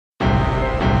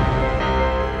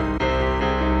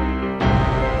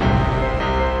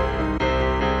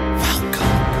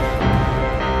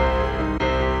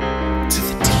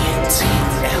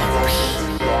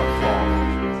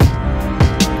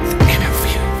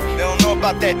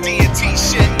about that D&T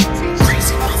shit.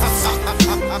 Crazy.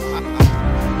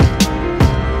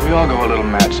 We all go a little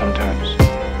mad sometimes.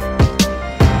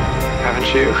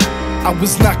 Haven't you? I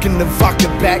was knocking the vodka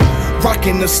back,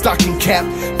 rocking the stocking cap.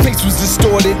 Face was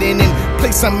distorted and in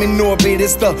place I'm in orbit.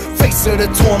 It's the face of the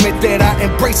torment that I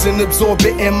embrace and absorb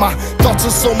it. And my thoughts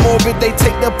are so morbid, they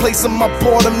take the place of my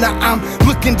boredom. Now I'm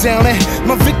looking down at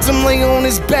my victim lay on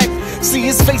his back. See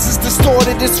his face is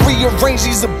distorted, it's rearranged,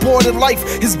 he's aborted life.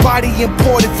 His body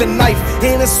imported the knife,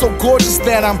 and it's so gorgeous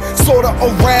that I'm sorta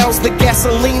aroused. The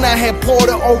gasoline I had poured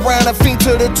it around, a fiend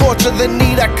to the torture, the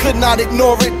need, I could not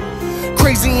ignore it.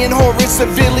 Crazy and horrid,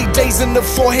 severely dazed in the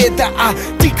forehead. That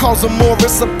ID calls a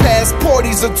Morris, a passport,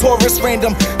 he's a tourist.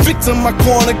 Random victim, my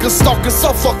corner, cause stalker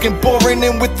so fucking boring.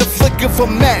 And with the flick of a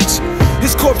match,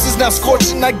 his corpse is now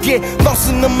scorching. I get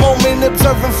lost in the moment,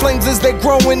 observing flames as they're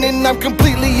growing. And I'm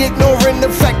completely ignoring the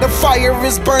fact the fire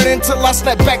is burning, till I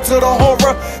snap back to the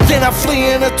horror. Then I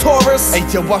flee in a Taurus. Hey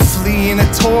yo, I flee in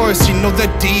a Taurus, you know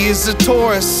that D is a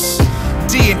Taurus.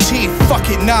 D&T, fuck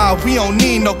it, nah, we don't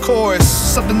need no chorus.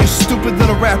 Something you stupid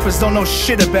little rappers don't know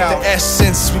shit about. The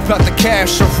essence, we got the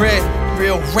cash of red,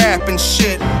 real rap and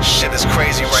shit. Shit is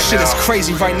crazy right now. Shit is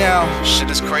crazy right now. Shit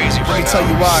is crazy right now. Let me tell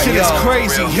you why. Shit is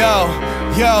crazy,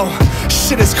 yo.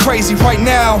 Shit is crazy right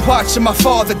now. Watching my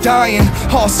father dying,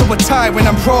 also a tyrant.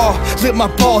 I'm raw, lit my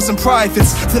balls in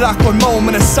privates. That awkward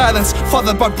moment of silence,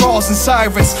 followed by brawls and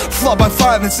sirens. Flawed by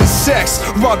violence and sex,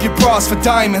 rob your bras for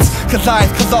diamonds.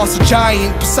 Goliath, colossal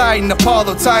giant, Poseidon,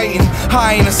 Apollo, Titan.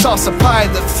 High in a saucer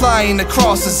pilot, flying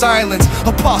across this island.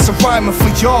 A boss of rhyming for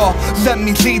y'all, let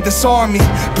me lead this army.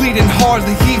 Bleeding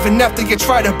hardly, even after you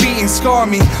try to beat and scar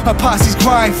me. My posse's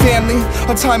grind, family,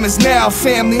 our time is now,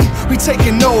 family. We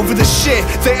taking over the shit,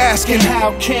 they asking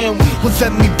how can we? Well,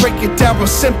 let me break it down real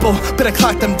simple. Better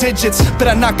clock them digits,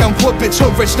 better knock on wood, bitch.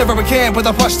 Hood rich, never again will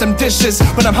I wash them dishes.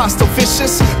 When I'm hostile,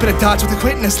 vicious, better dodge with a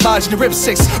quickness. Lodge in your rib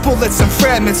six, bullets and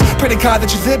fragments. Pray to God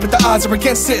that you live, but the odds are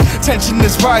against it. Tension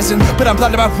is rising, but I'm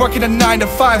blinded by working a 9 to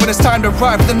 5. When it's time to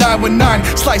ride with a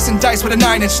 919, slice and dice with a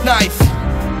 9-inch knife.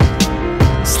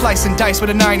 Slice and dice with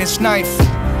a 9-inch knife.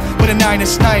 With a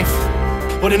 9-inch knife.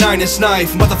 With a 9-inch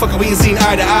knife, motherfucker, we ain't seen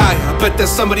eye to eye. I bet there's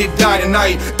somebody died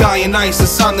tonight, dying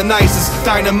nicest, I'm the nicest.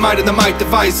 Dynamite in the mic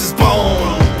devices,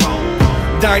 boom.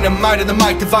 Dynamite in the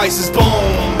mic devices, boom.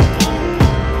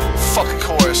 Fuck a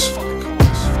chorus.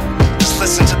 Just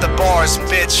listen to the bars,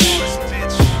 bitch.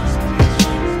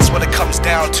 That's what it comes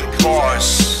down to,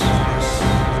 bars.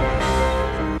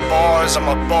 Bars, I'm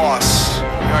a boss.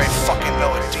 You ain't fucking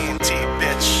know it,